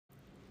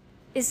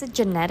Is it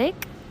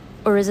genetic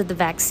or is it the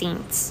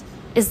vaccines?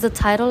 Is the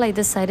title I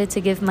decided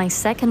to give my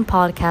second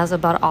podcast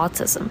about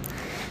autism.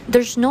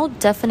 There's no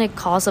definite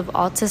cause of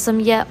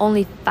autism yet,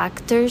 only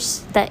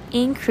factors that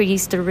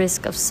increase the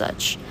risk of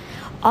such.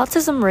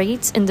 Autism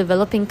rates in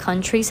developing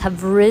countries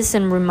have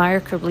risen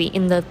remarkably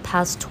in the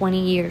past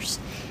 20 years.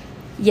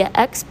 Yet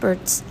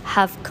experts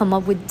have come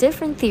up with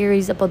different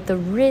theories about the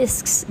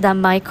risks that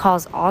might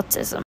cause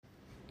autism.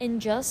 And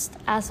just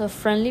as a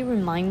friendly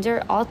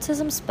reminder,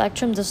 autism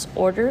spectrum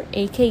disorder,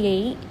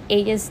 aka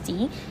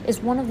ASD, is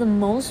one of the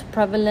most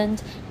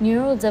prevalent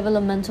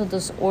neurodevelopmental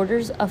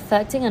disorders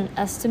affecting an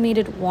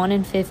estimated 1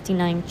 in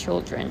 59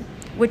 children,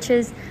 which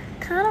is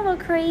kind of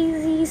a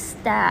crazy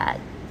stat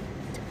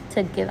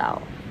to give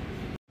out.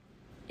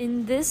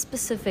 In this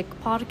specific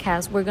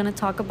podcast, we're going to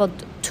talk about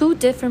two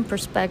different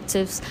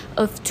perspectives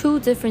of two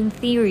different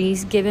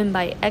theories given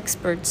by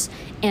experts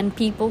and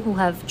people who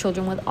have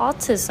children with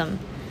autism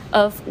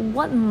of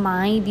what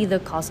might be the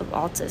cause of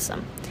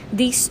autism.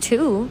 These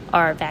two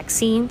are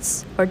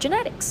vaccines or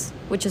genetics,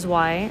 which is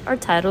why our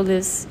title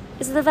is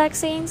it the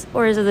vaccines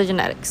or is it the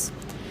genetics?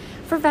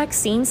 For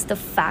vaccines, the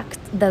fact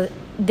that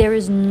there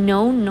is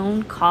no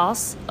known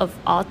cause of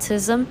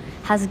autism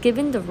has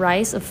given the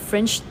rise of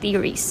fringe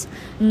theories,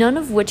 none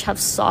of which have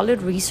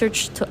solid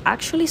research to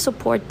actually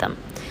support them.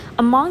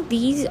 Among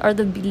these are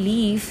the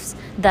beliefs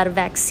that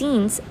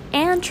vaccines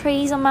and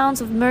trace amounts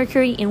of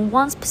mercury in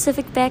one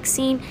specific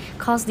vaccine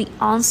cause the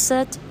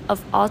onset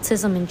of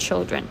autism in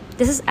children.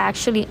 This is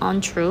actually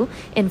untrue.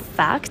 In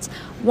fact,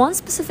 one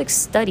specific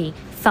study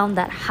found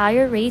that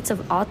higher rates of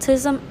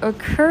autism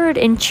occurred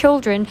in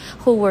children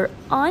who were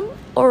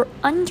or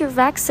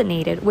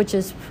under-vaccinated, which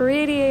is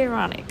pretty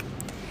ironic.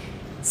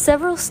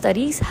 Several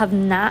studies have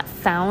not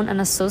found an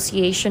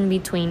association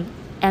between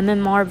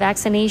MMR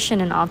vaccination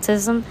and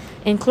autism,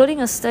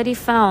 including a study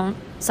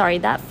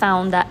that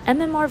found that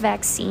MMR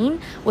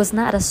vaccine was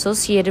not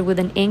associated with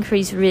an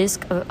increased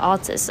risk of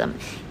autism,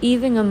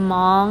 even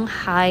among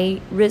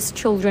high-risk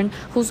children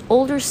whose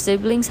older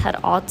siblings had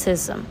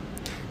autism.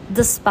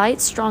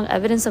 Despite strong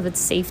evidence of its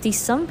safety,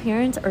 some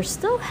parents are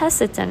still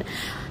hesitant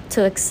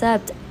to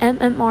accept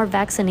MMR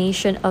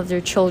vaccination of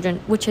their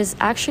children, which is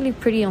actually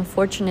pretty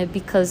unfortunate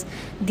because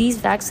these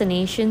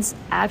vaccinations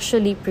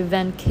actually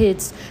prevent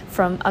kids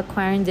from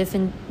acquiring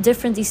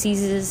different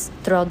diseases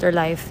throughout their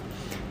life.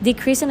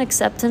 Decrease in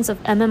acceptance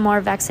of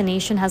MMR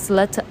vaccination has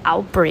led to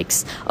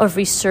outbreaks of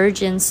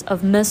resurgence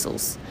of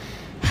measles.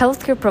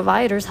 Healthcare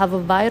providers have a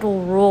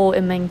vital role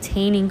in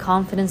maintaining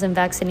confidence in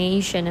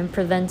vaccination and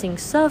preventing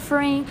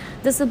suffering,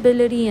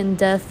 disability, and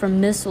death from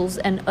measles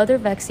and other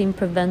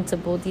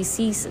vaccine-preventable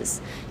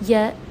diseases.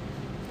 Yet,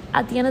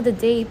 at the end of the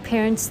day,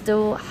 parents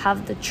still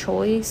have the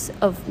choice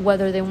of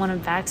whether they want to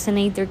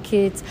vaccinate their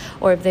kids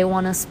or if they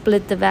want to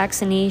split the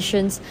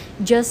vaccinations,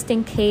 just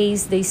in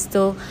case they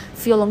still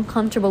feel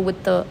uncomfortable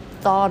with the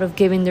thought of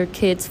giving their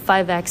kids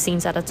 5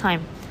 vaccines at a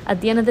time. At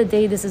the end of the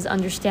day, this is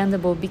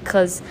understandable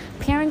because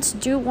parents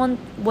do want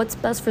what's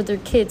best for their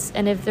kids,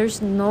 and if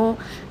there's no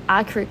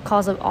accurate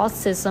cause of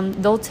autism,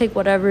 they'll take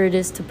whatever it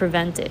is to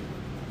prevent it.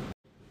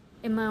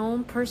 In my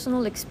own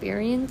personal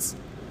experience,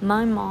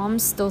 my mom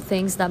still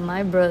thinks that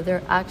my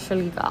brother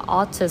actually got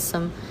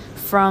autism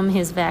from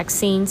his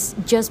vaccines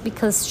just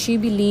because she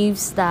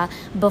believes that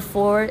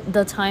before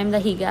the time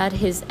that he got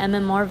his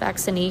MMR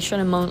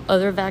vaccination, among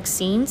other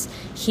vaccines,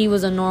 he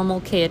was a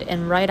normal kid,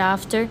 and right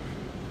after,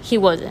 he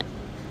wasn't.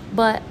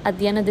 But at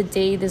the end of the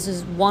day, this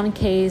is one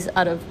case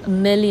out of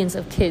millions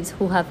of kids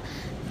who have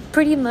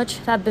pretty much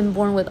have been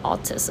born with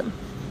autism.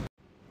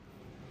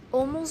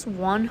 Almost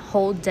one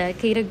whole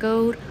decade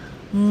ago,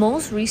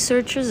 most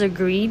researchers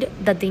agreed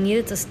that they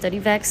needed to study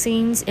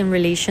vaccines in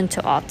relation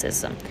to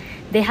autism.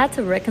 They had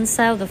to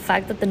reconcile the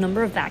fact that the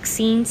number of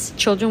vaccines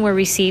children were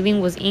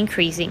receiving was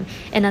increasing,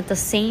 and at the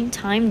same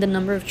time, the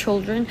number of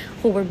children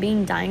who were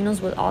being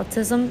diagnosed with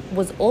autism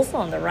was also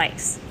on the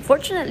rise.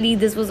 Fortunately,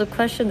 this was a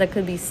question that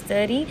could be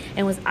studied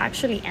and was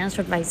actually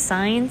answered by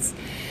science.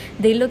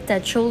 They looked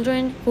at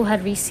children who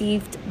had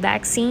received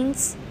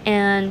vaccines,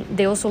 and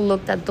they also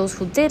looked at those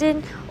who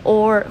didn't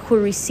or who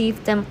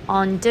received them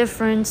on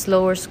different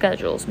slower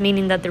schedules,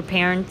 meaning that their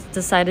parents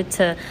decided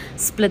to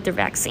split their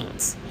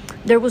vaccines.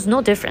 There was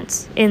no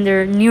difference in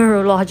their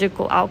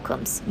neurological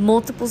outcomes.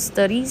 Multiple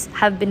studies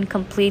have been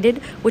completed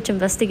which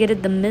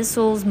investigated the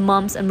measles,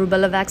 mumps, and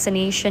rubella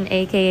vaccination,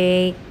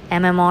 aka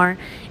MMR,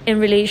 in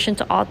relation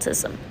to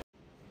autism.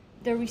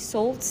 The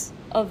results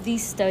of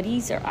these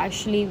studies are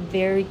actually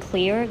very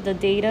clear. The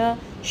data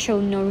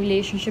show no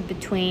relationship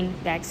between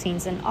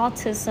vaccines and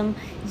autism,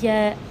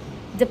 yet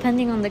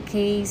depending on the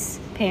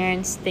case,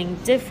 parents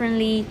think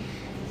differently,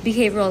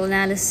 behavioral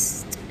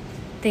analysts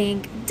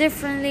think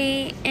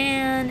differently,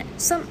 and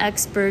some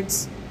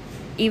experts,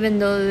 even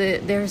though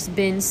there's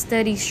been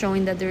studies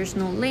showing that there's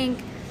no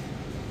link,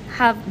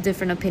 have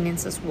different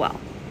opinions as well.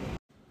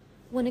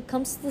 When it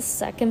comes to the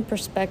second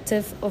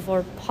perspective of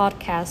our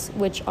podcast,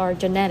 which are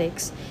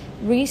genetics,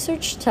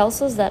 research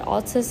tells us that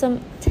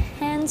autism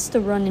tends to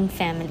run in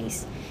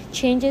families.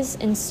 Changes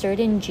in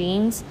certain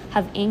genes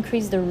have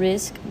increased the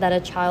risk that a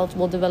child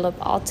will develop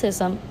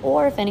autism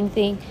or, if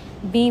anything,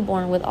 be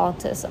born with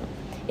autism.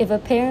 If a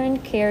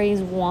parent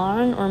carries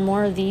one or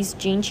more of these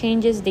gene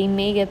changes, they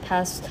may get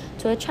passed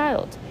to a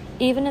child,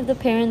 even if the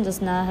parent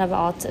does not have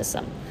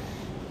autism.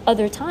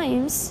 Other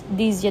times,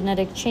 these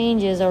genetic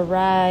changes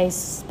arise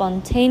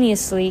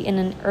spontaneously in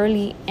an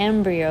early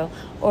embryo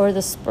or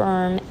the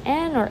sperm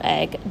and/or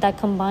egg that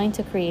combine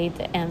to create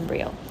the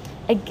embryo.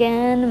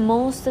 Again,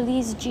 most of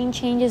these gene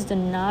changes do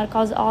not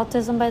cause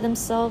autism by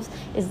themselves.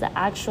 It's the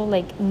actual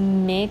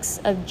mix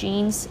of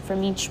genes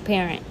from each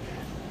parent.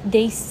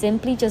 They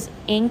simply just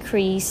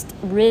increased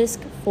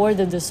risk for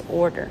the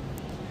disorder.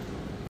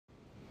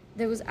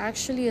 There was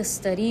actually a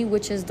study,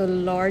 which is the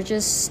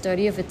largest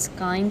study of its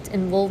kind,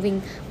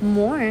 involving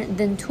more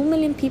than 2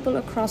 million people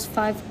across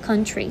 5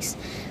 countries,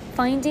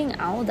 finding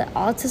out that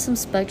autism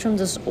spectrum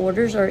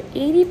disorders are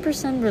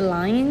 80%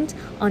 reliant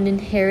on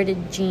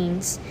inherited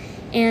genes.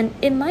 And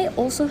it might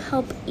also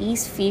help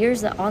ease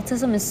fears that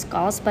autism is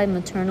caused by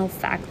maternal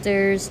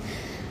factors,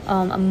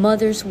 a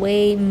mother's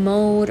weight,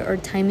 mode, or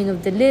timing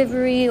of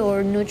delivery,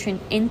 or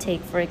nutrient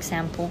intake, for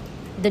example.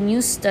 The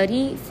new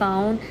study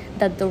found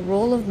that the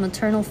role of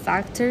maternal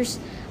factors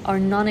are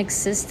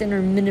non-existent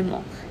or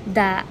minimal,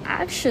 that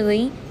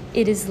actually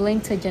it is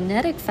linked to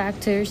genetic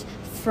factors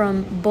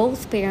from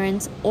both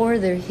parents or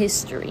their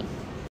history.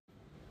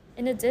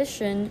 In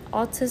addition,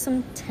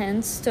 autism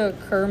tends to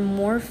occur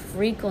more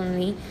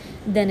frequently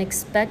than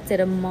expected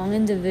among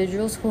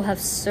individuals who have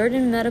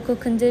certain medical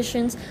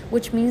conditions,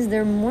 which means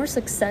they're more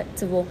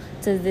susceptible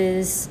to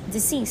this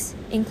disease,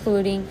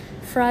 including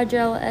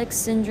Fragile X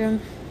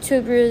syndrome,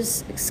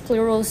 tuberous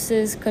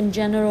sclerosis,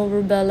 congenital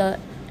rubella,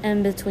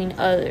 and between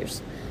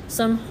others.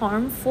 Some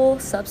harmful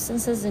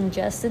substances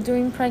ingested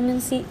during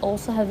pregnancy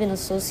also have been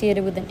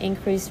associated with an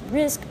increased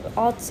risk of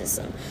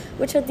autism,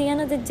 which at the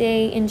end of the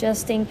day,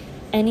 ingesting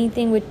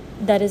anything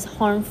that is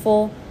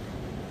harmful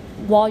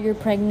while you're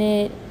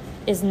pregnant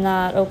is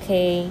not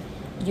okay.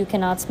 You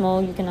cannot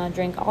smoke, you cannot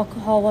drink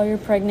alcohol while you're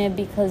pregnant,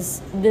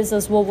 because this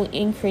is what will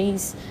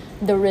increase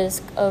the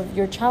risk of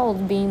your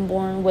child being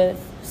born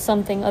with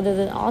something other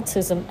than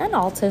autism, and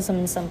autism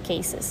in some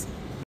cases.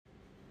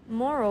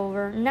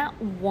 Moreover, not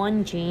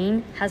one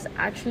gene has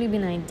actually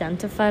been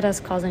identified as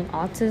causing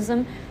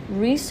autism.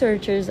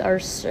 Researchers are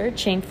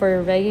searching for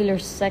irregular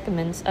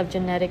segments of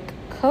genetic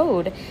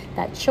code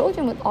that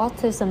children with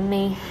autism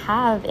may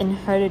have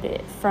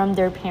inherited from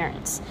their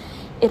parents.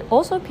 It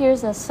also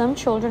appears that some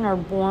children are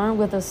born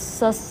with a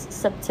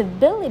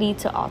susceptibility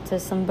to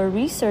autism, but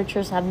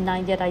researchers have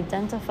not yet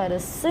identified a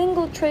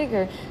single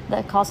trigger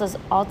that causes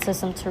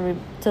autism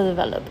to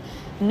develop,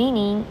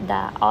 meaning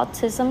that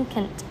autism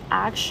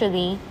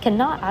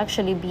cannot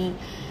actually be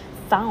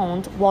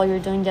found while you're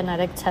doing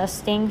genetic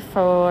testing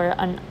for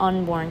an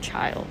unborn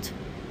child.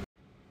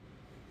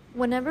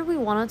 Whenever we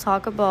want to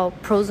talk about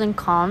pros and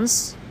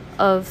cons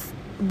of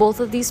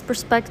both of these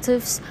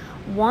perspectives,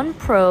 one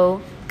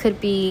pro could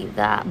be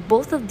that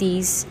both of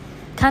these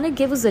kind of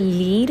give us a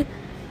lead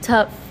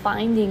to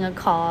finding a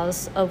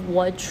cause of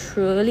what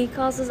truly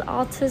causes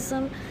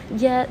autism,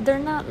 yet they're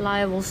not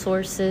reliable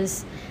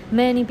sources.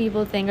 Many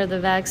people think are the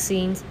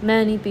vaccines,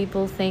 many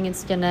people think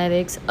it's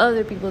genetics,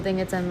 other people think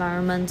it's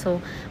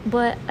environmental,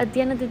 but at the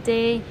end of the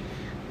day,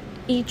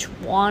 each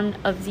one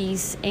of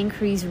these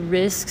increased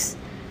risks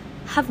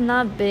have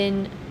not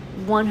been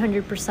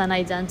 100%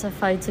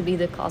 identified to be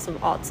the cause of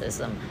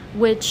autism,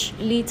 which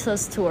leads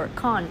us to our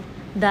con,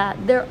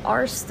 that there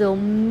are still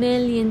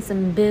millions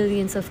and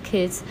billions of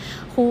kids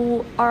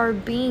who are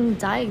being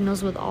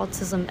diagnosed with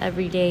autism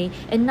every day,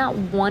 and not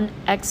one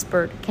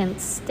expert can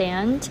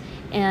stand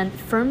and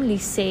firmly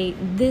say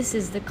this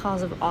is the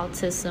cause of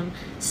autism.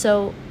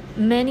 So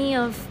many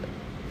of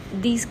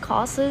these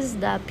causes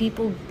that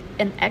people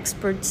and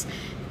experts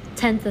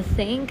tend to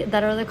think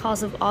that are the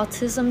cause of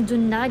autism do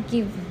not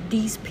give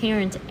these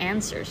parents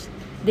answers.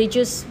 They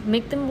just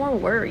make them more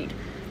worried,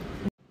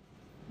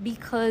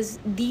 because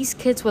these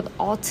kids with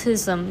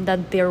autism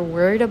that they're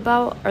worried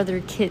about are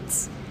their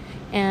kids.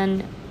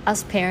 And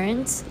as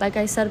parents, like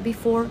I said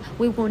before,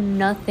 we want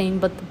nothing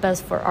but the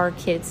best for our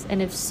kids.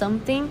 And if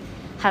something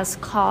has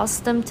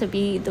caused them to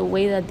be the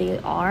way that they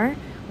are,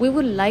 we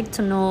would like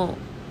to know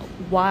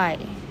why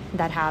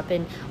that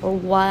happened or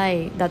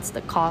why that's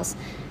the cause.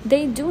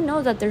 They do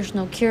know that there's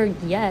no cure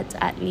yet,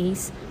 at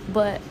least,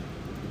 but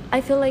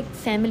I feel like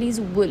families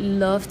would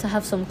love to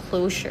have some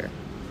closure.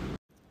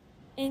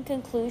 In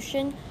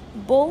conclusion,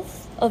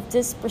 both of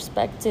these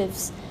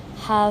perspectives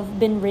have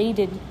been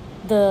rated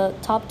the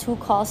top 2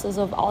 causes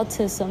of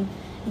autism,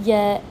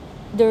 yet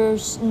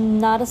there's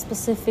not a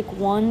specific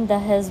one that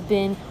has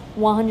been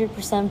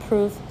 100%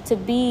 proof to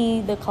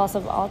be the cause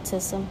of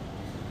autism.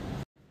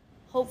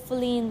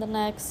 Hopefully in the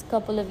next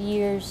couple of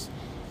years,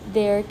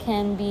 there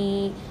can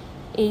be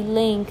a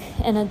link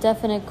and a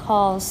definite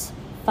cause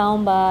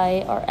found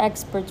by our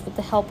experts with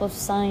the help of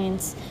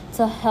science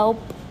to help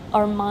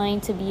our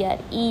mind to be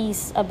at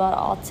ease about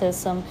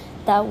autism.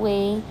 That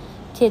way,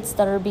 kids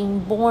that are being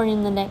born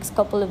in the next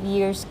couple of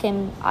years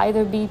can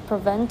either be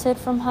prevented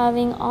from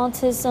having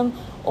autism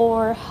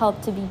or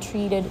help to be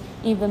treated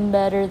even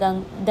better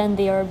than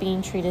they are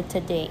being treated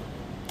today.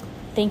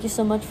 Thank you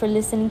so much for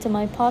listening to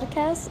my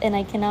podcast, and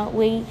I cannot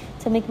wait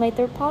to make my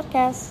third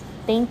podcast.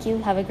 Thank you.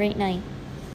 Have a great night.